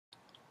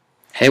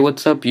Hey,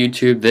 what's up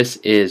YouTube? This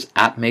is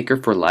App Maker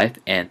for Life,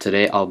 and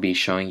today I'll be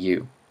showing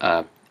you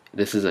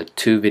this is a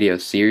 2-video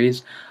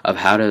series of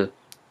how to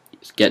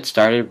get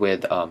started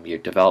with your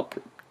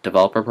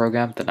developer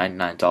program, the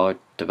 $99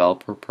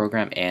 developer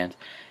program, and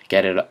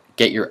get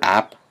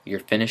your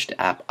finished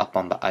app up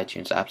on the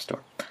iTunes App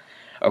Store.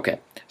 Okay,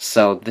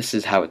 so this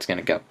is how it's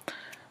gonna go.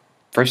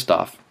 First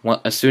off,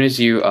 as soon as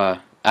you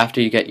after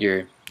you get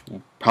you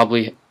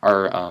probably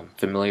are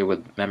familiar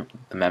with the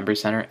Member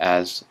Center,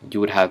 as you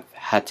would have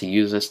had to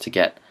use this to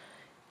get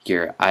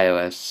your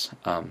iOS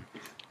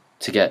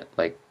to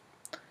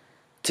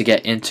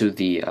get into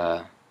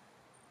the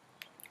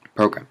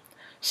program.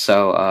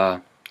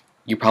 So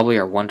you probably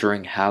are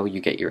wondering how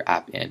you get your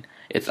app in.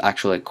 It's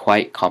actually a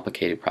quite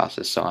complicated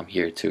process, so I'm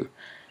here to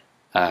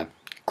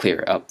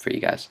clear it up for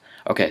you guys.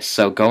 Okay,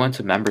 so go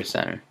into Member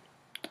Center,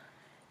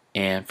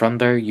 and from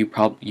there you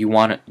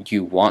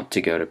want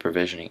to go to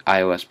provisioning,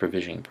 iOS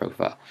provisioning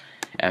profile,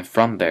 and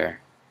from there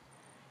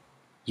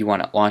you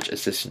want to launch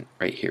assistant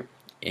right here.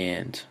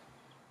 And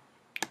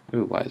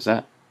ooh, why is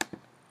that?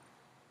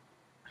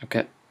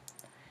 Okay,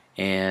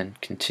 and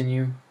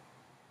continue.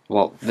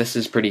 Well, this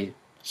is pretty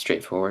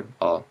straightforward.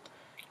 I'll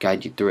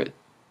guide you through it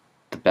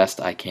the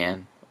best I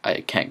can. I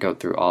can't go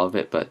through all of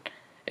it, but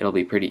it'll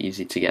be pretty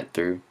easy to get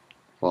through.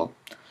 Well,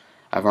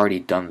 I've already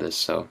done this,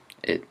 so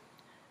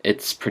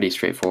it's pretty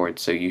straightforward,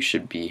 so you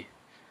should be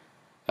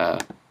well,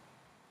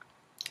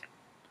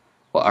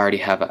 I already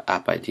have an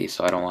app ID,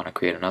 so I don't want to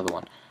create another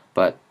one,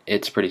 but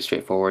it's pretty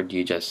straightforward.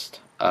 You just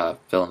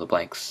fill in the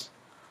blanks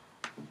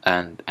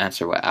and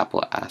answer what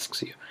Apple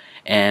asks you,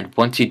 and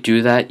once you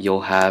do that,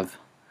 you'll have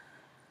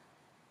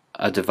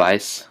a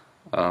device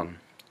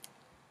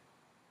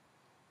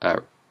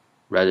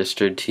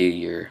registered to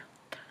your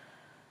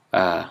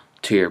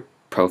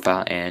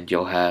profile, and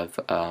you'll have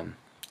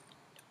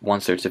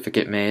one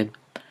certificate made.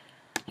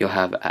 You'll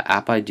have an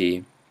app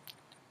ID,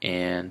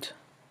 and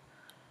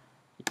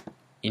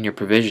in your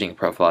provisioning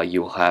profile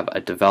you will have a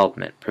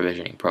development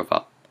provisioning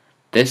profile.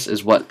 This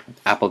is what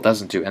Apple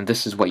doesn't do, and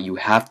this is what you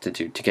have to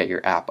do to get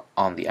your app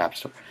on the App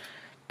Store.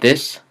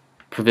 This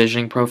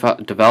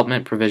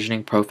development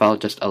provisioning profile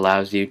just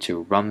allows you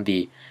to run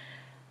the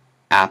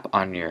app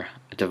on your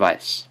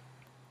device.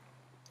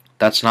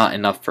 That's not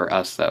enough for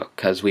us though,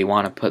 because we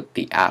want to put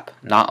the app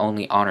not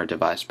only on our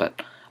device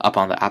but up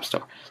on the App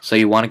Store. So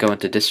you want to go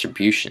into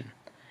distribution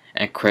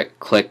and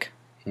click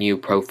new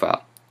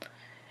profile,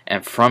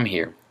 and from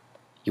here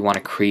you want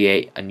to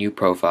create a new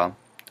profile.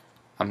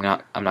 I'm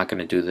not going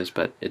to do this,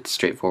 but it's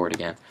straightforward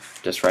again.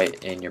 Just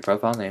write in your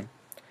profile name,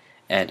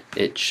 and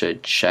it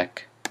should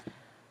check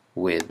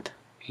with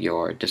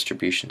your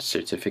distribution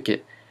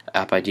certificate,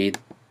 app ID.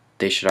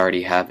 They should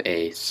already have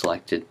a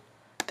selected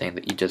thing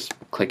that you just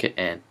click it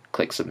and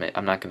click submit.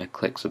 I'm not going to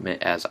click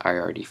submit as I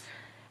already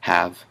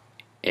have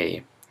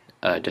a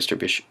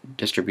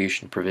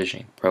distribution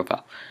provisioning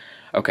profile.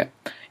 Okay,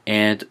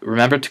 and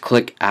remember to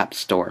click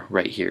AppStore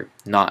right here,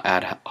 not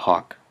ad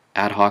hoc.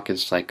 Ad hoc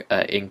is like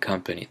an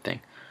in-company thing.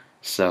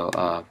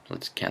 So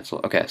let's cancel.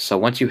 Okay, so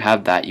once you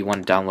have that, you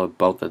want to download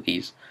both of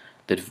these,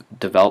 the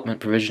development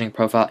provisioning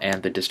profile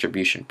and the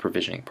distribution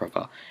provisioning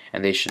profile,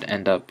 and they should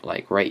end up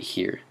like right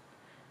here.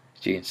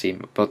 So you can see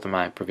both of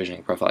my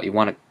provisioning profile. You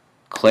want to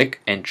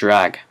click and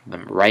drag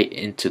them right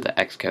into the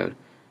Xcode,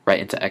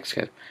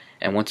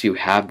 and once you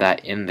have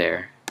that in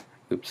there,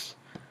 oops,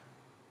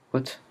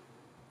 what?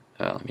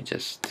 Let me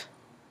just,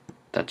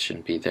 that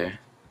shouldn't be there.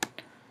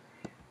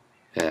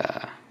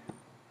 Yeah.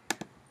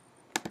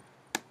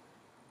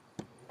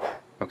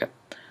 Okay.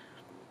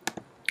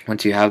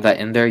 Once you have that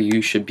in there,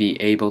 you should be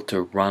able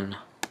to run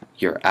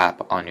your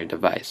app on your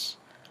device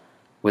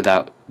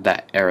without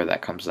that error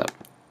that comes up.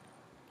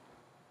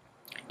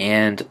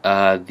 And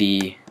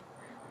the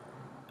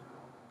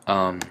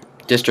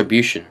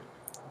distribution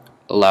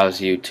allows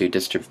you to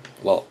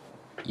well,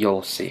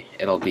 you'll see,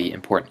 it'll be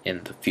important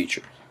in the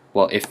future.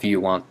 Well, if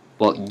you want,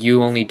 well,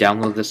 you only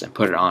download this and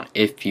put it on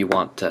if you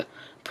want to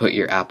put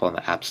your app on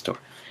the App Store.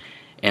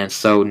 And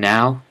so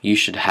now you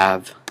should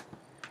have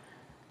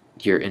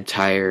your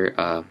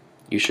entire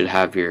you should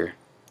have your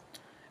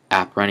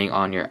app running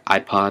on your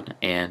iPod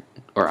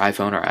or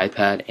iPhone or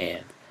iPad,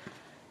 and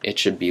it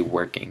should be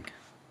working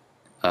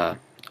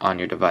on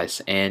your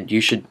device. And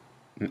you should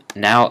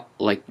now,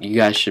 like, you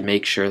guys should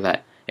make sure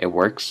that it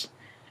works,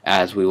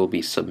 as we will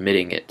be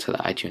submitting it to the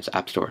iTunes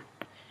App Store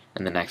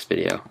in the next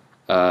video.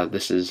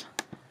 This is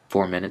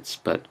 4 minutes,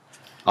 but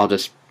I'll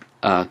just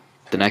the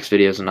next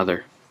video is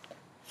another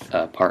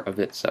part of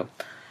it, so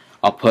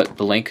I'll put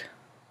the link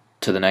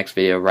to the next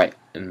video right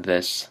in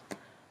this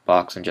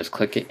box, and just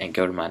click it and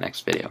go to my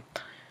next video.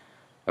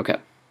 Okay,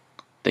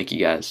 thank you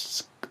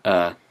guys.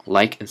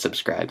 Like and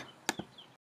subscribe.